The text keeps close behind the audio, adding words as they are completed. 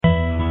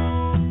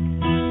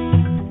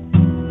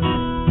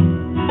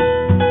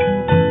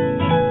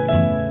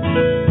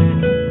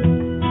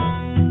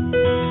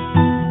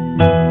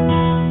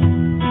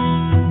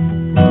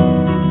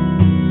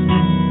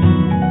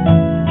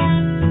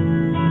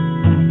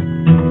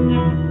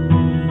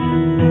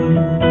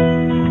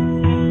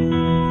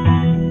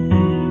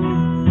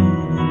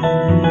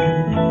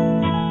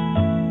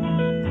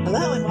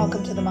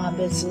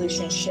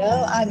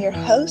your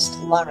host,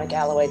 Laura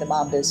Galloway, the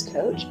MomBiz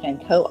coach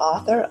and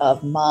co-author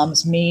of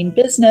Mom's Mean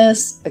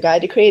Business, a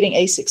guide to creating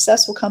a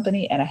successful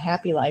company and a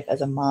happy life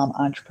as a mom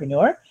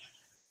entrepreneur,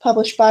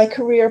 published by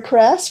Career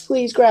Press.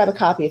 Please grab a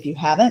copy if you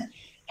haven't.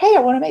 Hey, I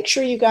want to make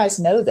sure you guys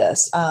know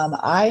this.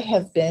 I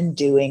have been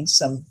doing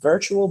some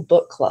virtual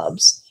book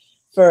clubs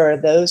for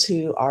those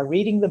who are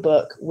reading the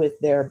book with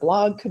their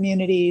blog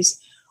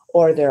communities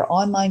or their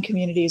online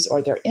communities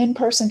or their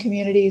in-person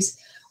communities.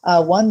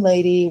 One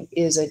lady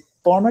is a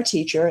former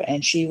teacher,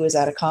 and she was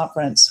at a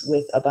conference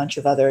with a bunch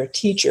of other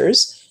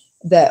teachers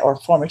or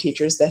former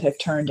teachers that have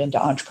turned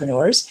into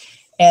entrepreneurs.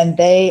 And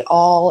they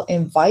all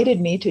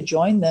invited me to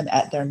join them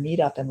at their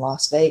meetup in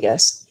Las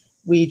Vegas.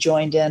 We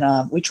joined in,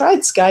 we tried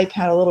Skype,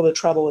 had a little bit of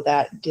trouble with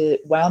that,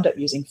 wound up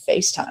using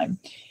FaceTime.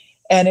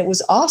 And it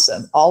was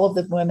awesome. All of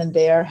the women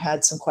there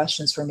had some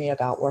questions for me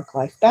about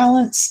work-life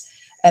balance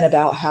and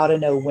about how to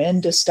know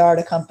when to start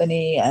a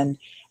company and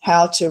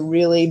how to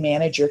really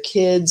manage your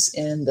kids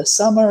in the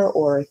summer,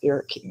 or if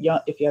you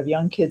have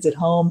young kids at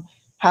home,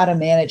 how to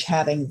manage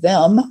having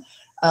them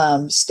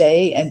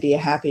stay and be a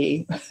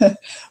happy,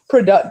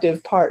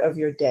 productive part of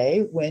your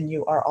day when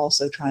you are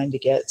also trying to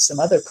get some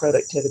other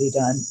productivity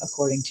done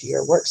according to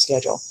your work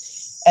schedule.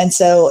 And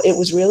so it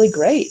was really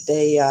great.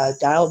 They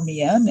dialed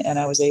me in, and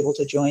I was able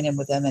to join in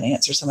with them and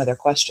answer some of their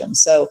questions.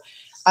 So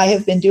I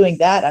have been doing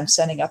that. I'm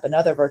setting up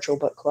another virtual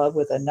book club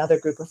with another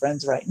group of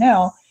friends right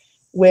now,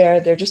 where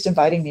they're just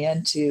inviting me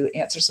in to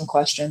answer some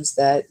questions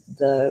that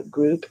the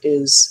group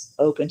is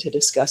open to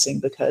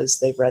discussing because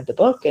they've read the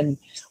book and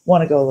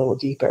want to go a little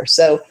deeper.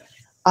 So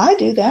I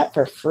do that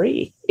for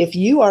free. If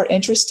you are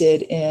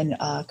interested in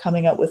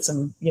coming up with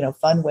some,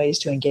 fun ways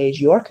to engage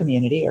your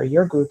community or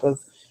your group of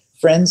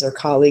friends or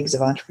colleagues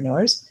of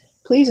entrepreneurs,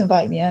 please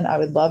invite me in. I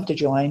would love to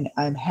join.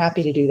 I'm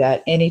happy to do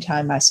that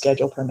anytime my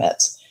schedule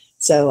permits.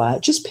 So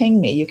just ping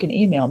me. You can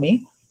email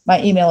me.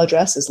 My email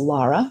address is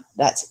Lara,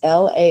 that's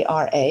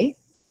Lara,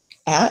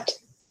 at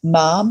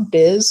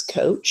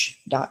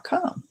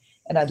mombizcoach.com.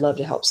 And I'd love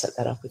to help set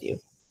that up with you.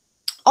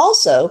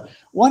 Also,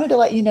 wanted to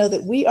let you know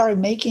that we are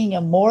making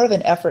more of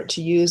an effort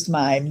to use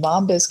my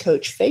MomBiz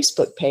Coach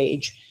Facebook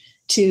page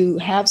to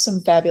have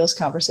some fabulous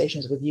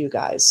conversations with you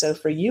guys. So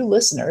for you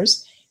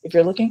listeners, if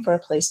you're looking for a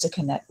place to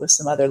connect with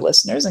some other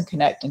listeners and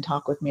connect and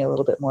talk with me a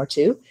little bit more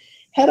too,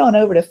 head on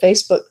over to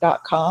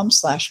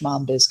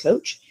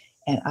facebook.com/mombizcoach,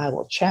 and I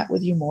will chat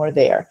with you more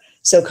there.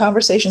 So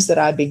conversations that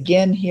I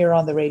begin here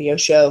on the radio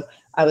show,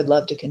 I would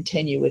love to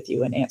continue with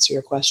you and answer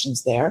your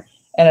questions there.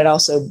 And I'd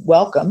also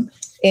welcome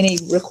any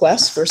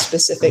requests for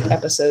specific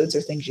episodes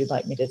or things you'd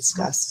like me to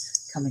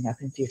discuss coming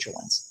up in future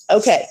ones.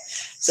 Okay,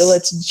 so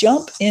let's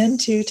jump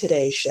into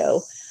today's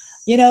show.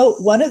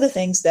 One of the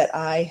things that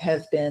I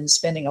have been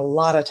spending a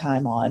lot of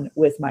time on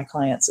with my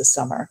clients this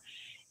summer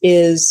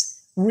is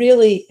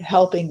really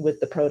helping with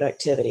the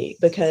productivity,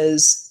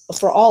 because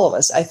for all of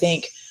us, I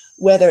think,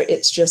 whether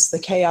it's just the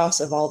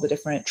chaos of all the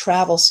different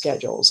travel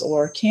schedules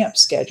or camp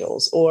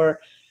schedules, or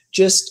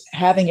just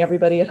having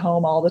everybody at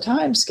home all the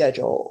time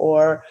schedule,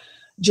 or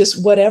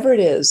just whatever it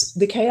is,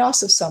 the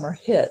chaos of summer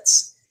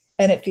hits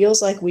and it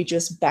feels like we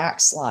just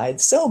backslide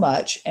so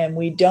much, and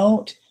we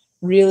don't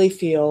really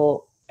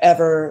feel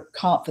ever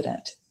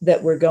confident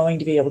that we're going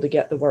to be able to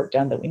get the work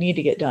done that we need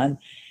to get done.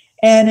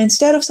 And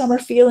instead of summer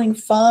feeling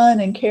fun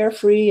and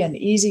carefree and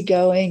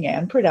easygoing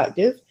and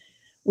productive,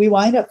 we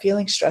wind up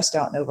feeling stressed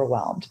out and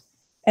overwhelmed.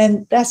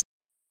 And that's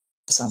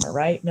summer,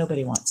 right?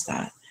 Nobody wants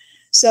that.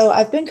 So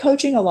I've been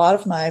coaching a lot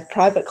of my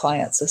private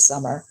clients this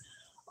summer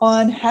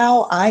on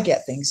how I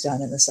get things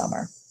done in the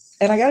summer.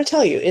 And I got to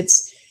tell you, it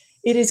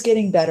is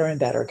getting better and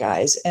better,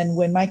 guys. And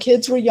when my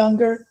kids were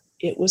younger,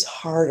 it was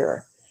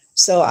harder.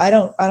 So I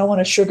don't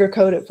want to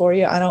sugarcoat it for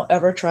you. I don't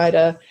ever try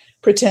to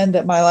pretend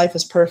that my life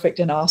is perfect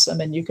and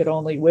awesome and you could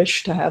only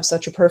wish to have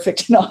such a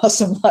perfect and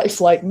awesome life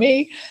like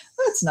me.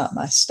 That's not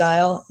my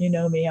style. You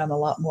know me, I'm a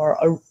lot more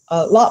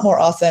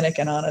authentic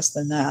and honest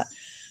than that.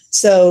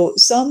 So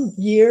some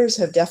years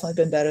have definitely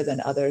been better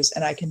than others.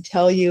 And I can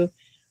tell you,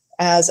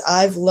 as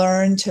I've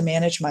learned to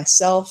manage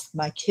myself,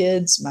 my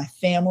kids, my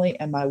family,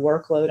 and my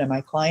workload and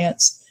my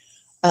clients,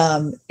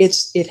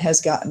 it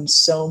has gotten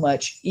so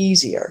much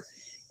easier.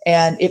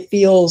 And it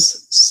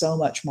feels so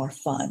much more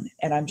fun.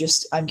 And I'm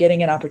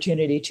getting an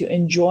opportunity to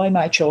enjoy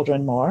my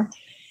children more,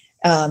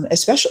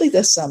 especially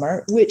this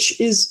summer, which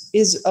is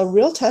a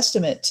real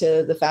testament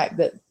to the fact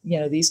that,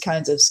 these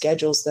kinds of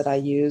schedules that I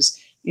use,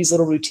 these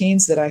little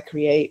routines that I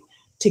create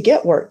to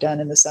get work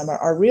done in the summer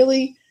are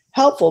really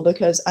helpful,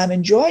 because I'm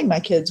enjoying my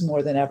kids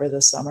more than ever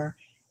this summer.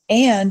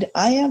 And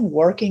I am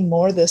working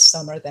more this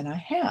summer than I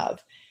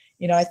have.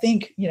 I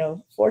think,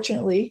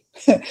 fortunately,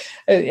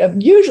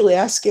 usually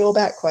I scale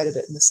back quite a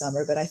bit in the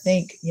summer, but I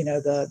think,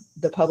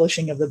 the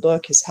publishing of the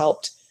book has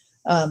helped,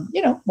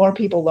 more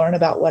people learn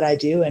about what I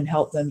do and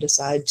help them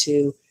decide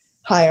to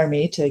hire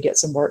me to get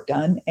some work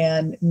done.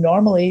 And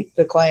normally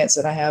the clients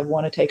that I have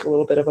want to take a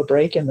little bit of a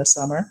break in the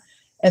summer,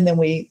 and then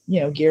we,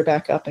 gear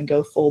back up and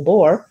go full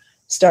bore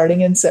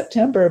starting in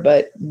September.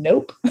 But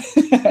nope,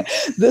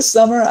 this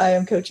summer I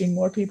am coaching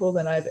more people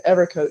than I've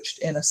ever coached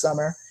in a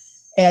summer.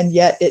 and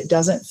yet it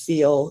doesn't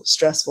feel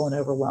stressful and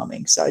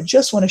overwhelming. So I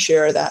just want to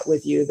share that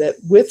with you, that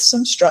with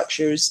some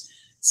structures,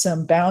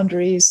 some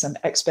boundaries, some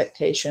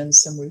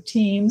expectations, some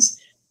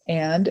routines,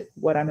 and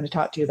what I'm going to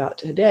talk to you about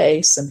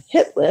today, some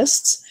hit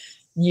lists,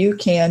 you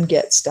can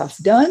get stuff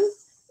done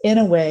in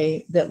a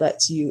way that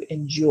lets you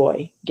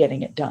enjoy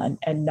getting it done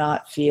and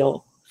not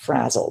feel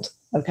frazzled.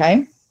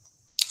 Okay?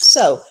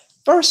 So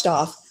first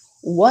off,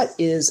 what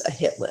is a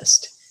hit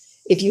list?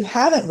 If you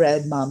haven't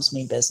read Moms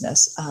Mean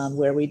Business,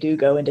 where we do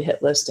go into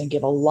hit lists and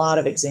give a lot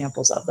of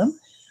examples of them,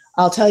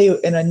 I'll tell you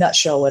in a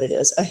nutshell what it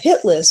is. A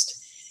hit list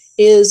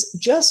is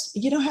just,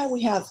 you know how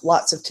we have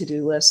lots of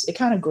to-do lists? It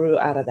kind of grew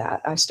out of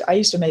that. I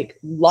used to make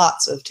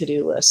lots of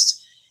to-do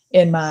lists.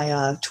 In my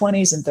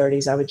 20s and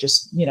 30s, I would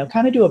just,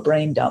 kind of do a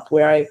brain dump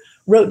where I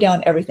wrote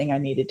down everything I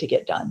needed to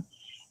get done.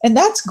 And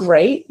that's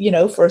great,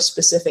 for a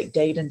specific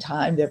date and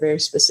time. They're very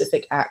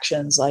specific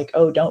actions like,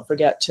 oh, don't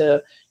forget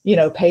to,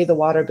 pay the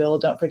water bill.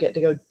 Don't forget to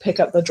go pick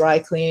up the dry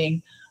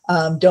cleaning.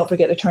 Don't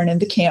forget to turn in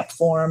the camp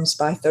forms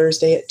by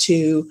Thursday at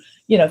 2,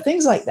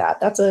 things like that.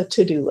 That's a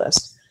to-do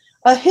list.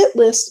 A hit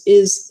list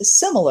is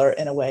similar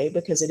in a way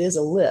because it is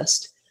a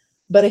list,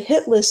 but a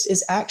hit list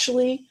is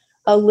actually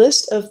a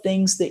list of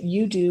things that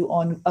you do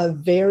on a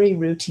very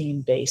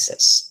routine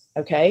basis,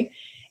 okay?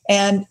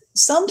 And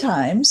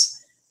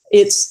sometimes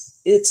it's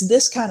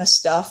this kind of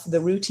stuff,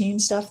 the routine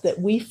stuff that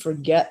we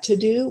forget to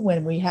do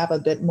when we have a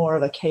bit more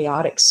of a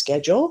chaotic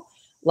schedule,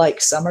 like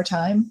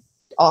summertime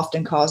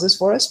often causes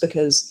for us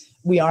because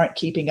we aren't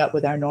keeping up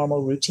with our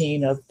normal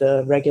routine of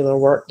the regular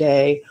work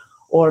day,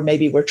 or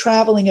maybe we're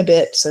traveling a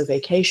bit, so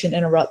vacation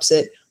interrupts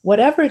it.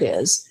 Whatever it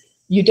is,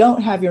 you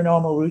don't have your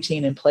normal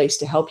routine in place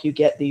to help you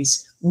get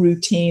these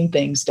routine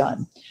things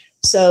done.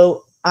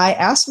 So I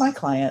ask my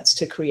clients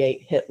to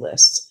create hit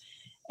lists.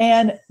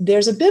 And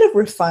there's a bit of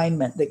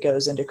refinement that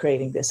goes into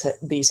creating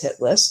these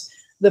hit lists.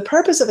 The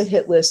purpose of a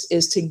hit list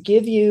is to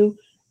give you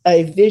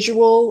a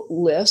visual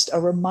list,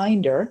 a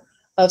reminder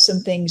of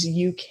some things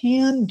you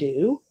can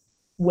do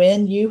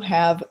when you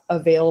have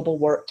available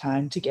work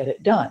time to get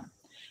it done.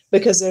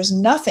 Because there's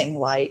nothing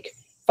like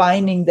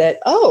finding that,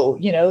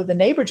 the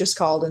neighbor just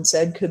called and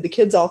said, could the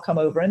kids all come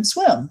over and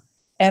swim?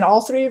 And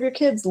all 3 of your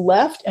kids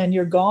left and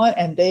you're gone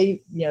and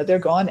they're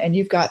gone and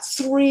you've got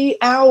 3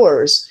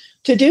 hours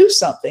to do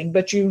something,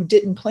 but you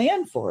didn't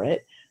plan for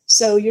it.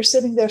 So you're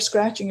sitting there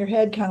scratching your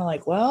head kind of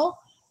like, well,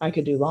 I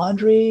could do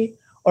laundry,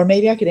 or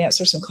maybe I could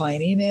answer some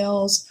client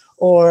emails,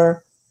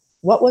 or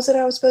what was it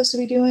I was supposed to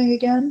be doing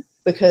again?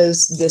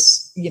 Because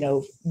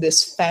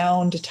this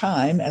found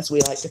time, as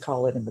we like to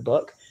call it in the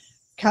book,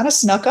 kind of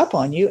snuck up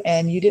on you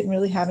and you didn't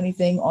really have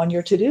anything on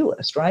your to-do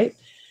list, right?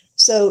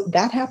 So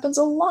that happens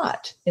a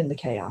lot in the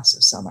chaos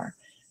of summer.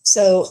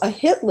 So a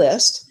hit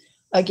list,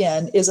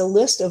 again, is a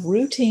list of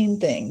routine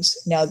things.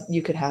 Now,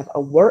 you could have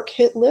a work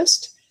hit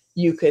list.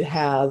 You could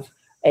have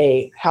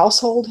a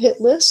household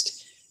hit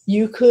list.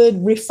 You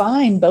could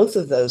refine both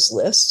of those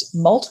lists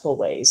multiple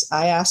ways.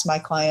 I ask my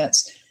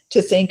clients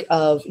to think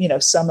of,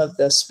 some of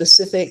the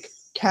specific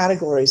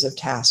categories of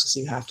tasks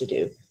you have to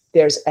do.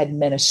 There's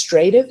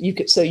administrative. You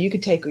could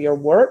take your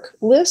work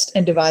list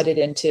and divide it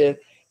into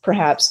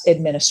perhaps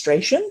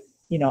administration,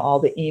 all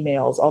the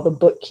emails, all the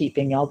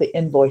bookkeeping, all the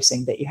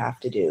invoicing that you have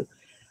to do.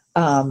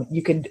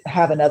 You could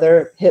have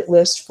another hit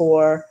list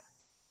for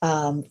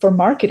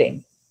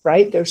marketing,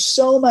 right? There's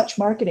so much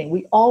marketing.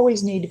 We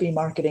always need to be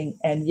marketing.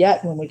 And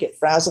yet when we get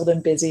frazzled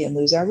and busy and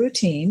lose our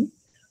routine,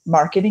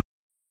 marketing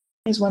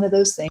is one of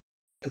those things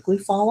we typically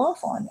fall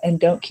off on and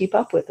don't keep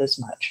up with as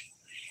much.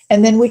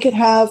 And then we could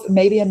have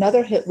maybe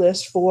another hit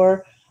list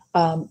for,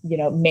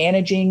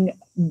 managing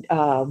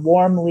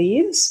warm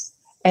leads,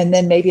 and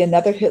then maybe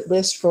another hit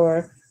list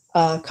for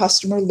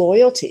customer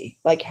loyalty.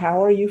 Like,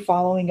 how are you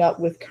following up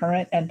with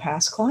current and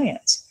past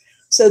clients?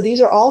 So these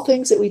are all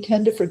things that we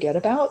tend to forget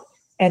about,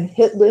 and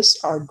hit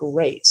lists are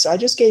great. So I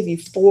just gave you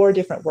 4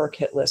 different work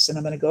hit lists, and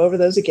I'm going to go over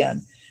those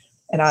again.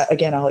 And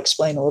I'll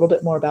explain a little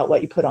bit more about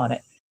what you put on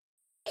it.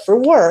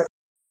 For work,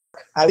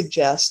 I would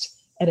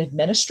suggest an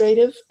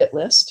administrative hit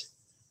list,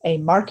 a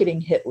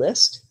marketing hit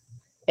list,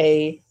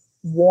 a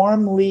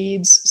warm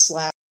leads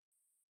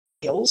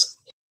 / sales,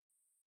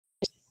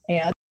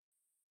 and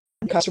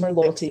customer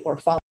loyalty or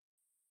follow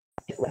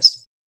hit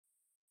list.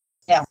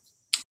 Now,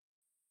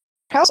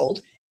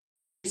 household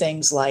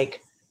things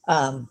like,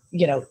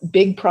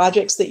 big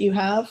projects that you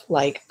have,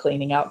 like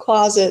cleaning out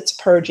closets,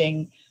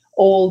 purging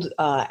old,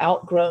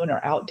 outgrown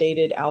or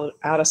outdated, out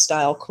of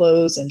style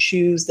clothes and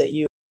shoes that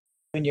you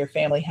and your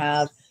family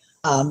have,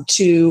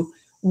 to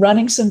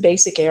running some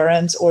basic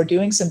errands or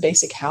doing some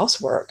basic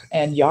housework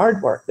and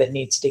yard work that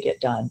needs to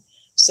get done.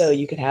 So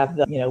you could have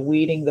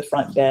weeding the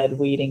front bed,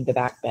 weeding the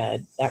back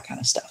bed, that kind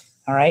of stuff.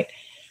 All right.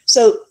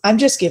 So I'm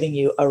just giving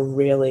you a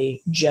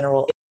really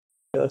general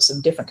of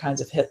some different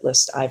kinds of hit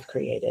lists I've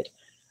created.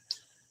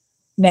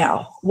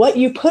 Now, what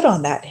you put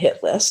on that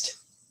hit list,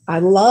 I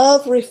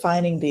love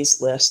refining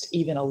these lists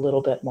even a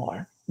little bit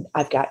more.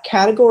 I've got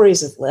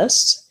categories of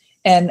lists,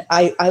 and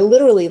I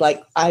literally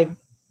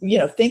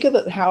think of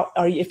it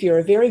if you're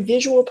a very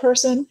visual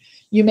person,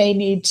 You may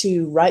need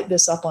to write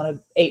this up on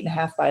an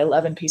 8.5 by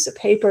 11 piece of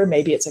paper.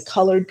 Maybe it's a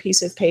colored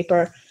piece of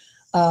paper.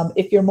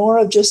 If you're more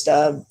of just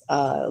a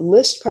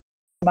list person,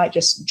 you might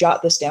just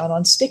jot this down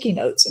on sticky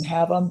notes and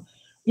have them,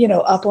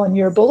 up on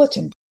your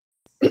bulletin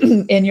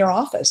in your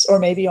office, or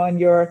maybe on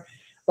your,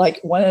 like,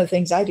 one of the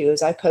things I do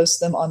is I post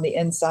them on the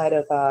inside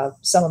of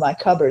some of my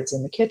cupboards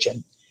in the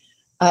kitchen,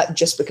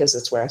 just because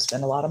it's where I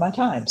spend a lot of my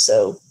time.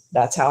 So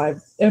that's how I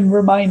am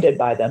reminded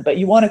by them. But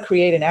you want to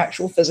create an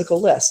actual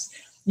physical list.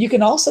 You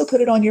can also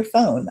put it on your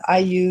phone. I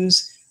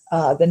use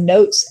the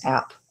Notes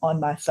app on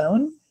my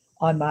phone,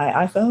 on my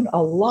iPhone,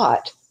 a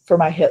lot for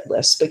my hit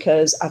list,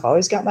 because I've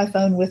always got my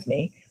phone with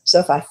me. So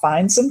if I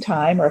find some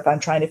time, or if I'm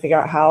trying to figure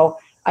out how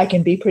I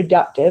can be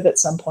productive at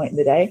some point in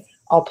the day,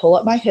 I'll pull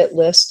up my hit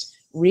list,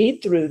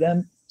 read through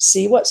them,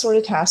 see what sort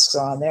of tasks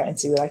are on there, and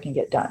see what I can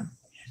get done.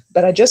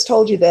 But I just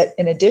told you that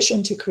in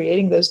addition to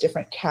creating those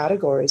different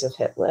categories of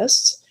hit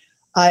lists,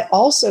 I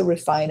also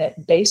refine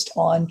it based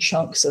on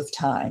chunks of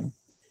time,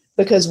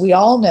 because we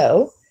all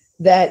know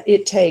that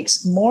it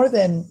takes more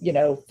than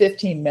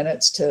 15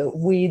 minutes to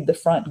weed the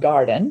front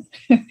garden.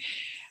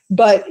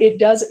 But it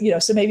does,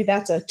 so maybe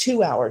that's a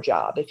 2-hour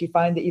job. If you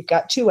find that you've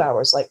got 2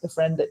 hours, like the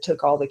friend that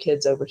took all the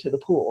kids over to the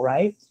pool,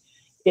 right?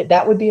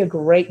 That would be a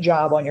great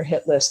job on your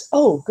hit list.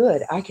 Oh,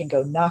 good, I can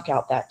go knock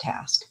out that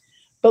task.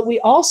 But we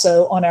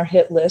also, on our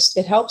hit list,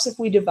 it helps if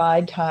we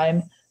divide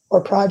time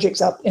or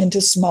projects up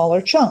into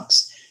smaller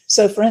chunks.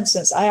 So for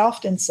instance, I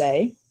often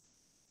say,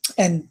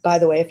 and by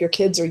the way, if your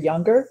kids are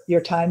younger,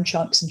 your time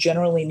chunks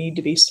generally need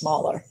to be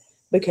smaller,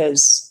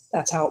 because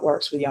that's how it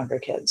works with younger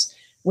kids.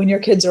 When your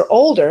kids are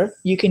older,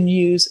 you can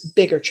use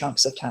bigger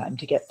chunks of time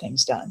to get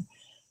things done.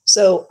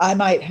 So I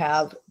might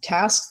have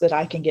tasks that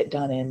I can get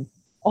done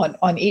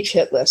on each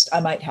hit list. I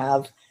might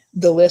have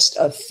the list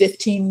of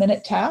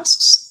 15-minute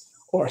tasks,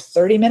 or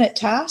 30-minute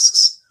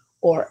tasks,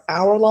 or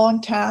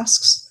hour-long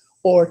tasks,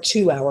 or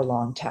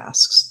 2-hour-long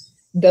tasks.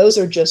 Those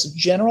are just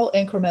general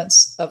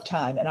increments of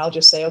time. And I'll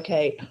just say,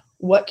 okay,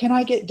 what can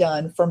I get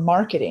done for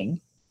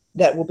marketing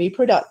that will be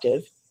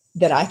productive,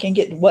 that I can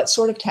get, what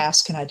sort of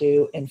task can I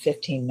do in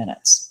 15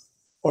 minutes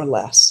or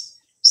less?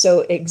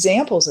 So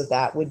examples of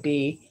that would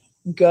be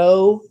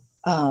go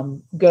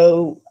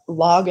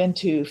log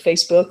into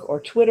Facebook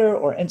or Twitter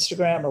or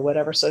Instagram or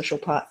whatever social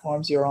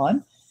platforms you're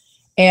on,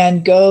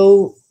 and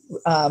go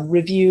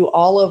review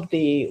all of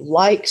the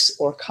likes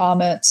or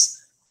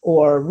comments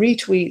or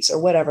retweets or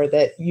whatever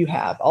that you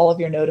have, all of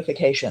your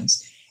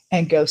notifications,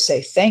 and go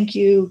say thank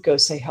you, go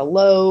say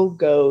hello,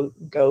 go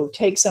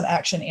take some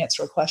action,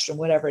 answer a question,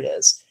 whatever it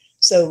is.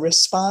 So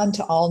respond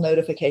to all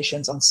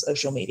notifications on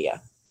social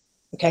media.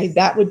 Okay,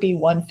 that would be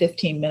one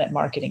 15-minute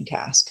marketing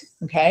task.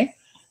 Okay,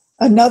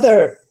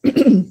 another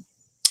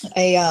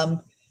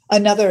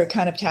another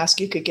kind of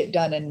task you could get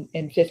done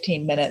in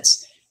 15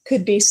 minutes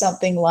could be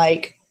something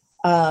like,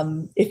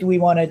 if we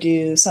want to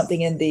do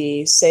something in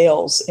the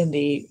sales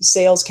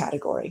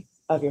category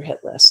of your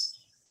hit list.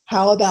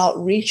 How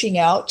about reaching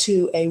out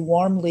to a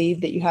warm lead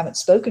that you haven't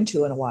spoken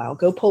to in a while?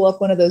 Go pull up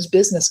one of those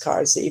business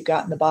cards that you've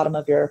got in the bottom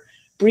of your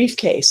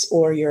briefcase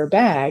or your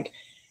bag,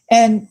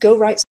 and go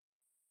write.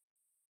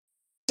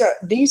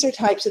 These are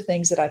types of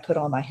things that I put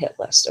on my hit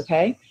list.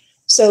 Okay,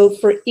 so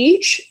for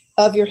each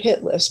of your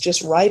hit list,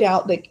 just write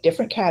out the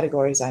different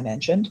categories I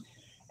mentioned,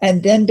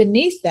 and then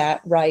beneath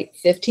that, write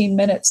 15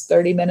 minutes,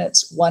 30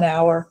 minutes, 1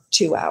 hour,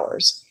 2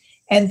 hours,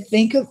 and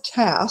think of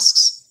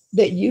tasks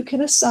that you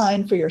can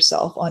assign for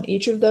yourself on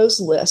each of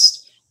those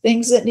lists,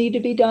 things that need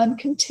to be done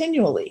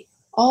continually,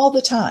 all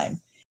the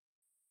time.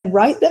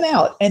 Write them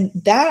out, and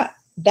that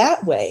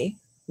way,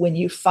 when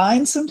you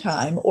find some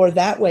time, or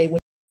that way when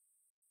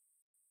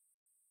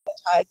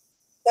you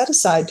set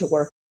aside to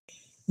work,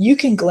 you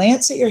can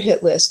glance at your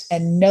hit list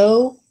and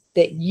know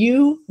that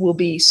you will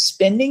be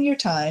spending your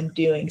time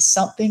doing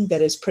something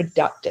that is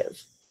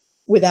productive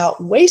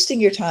without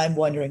wasting your time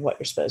wondering what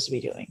you're supposed to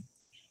be doing.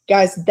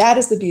 Guys, that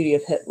is the beauty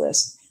of hit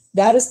lists.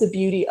 That is the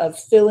beauty of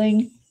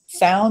filling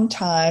found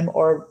time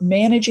or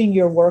managing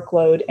your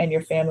workload and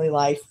your family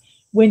life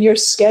when your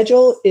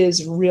schedule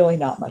is really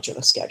not much of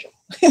a schedule,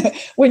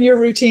 when your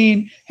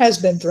routine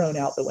has been thrown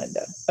out the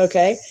window,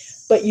 okay?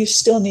 But you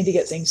still need to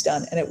get things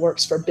done, and it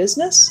works for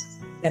business,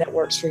 and it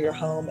works for your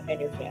home and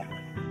your family.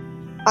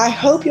 I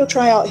hope you'll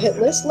try out Hit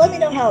List. Let me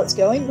know how it's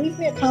going. Leave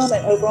me a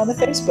comment over on the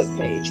Facebook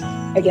page.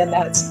 Again,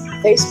 that's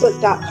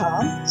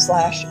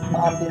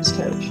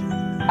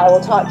facebook.com/MomBizCoach. I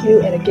will talk to you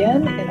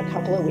again in a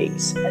couple of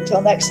weeks.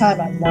 Until next time,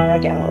 I'm Mara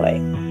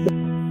Galloway.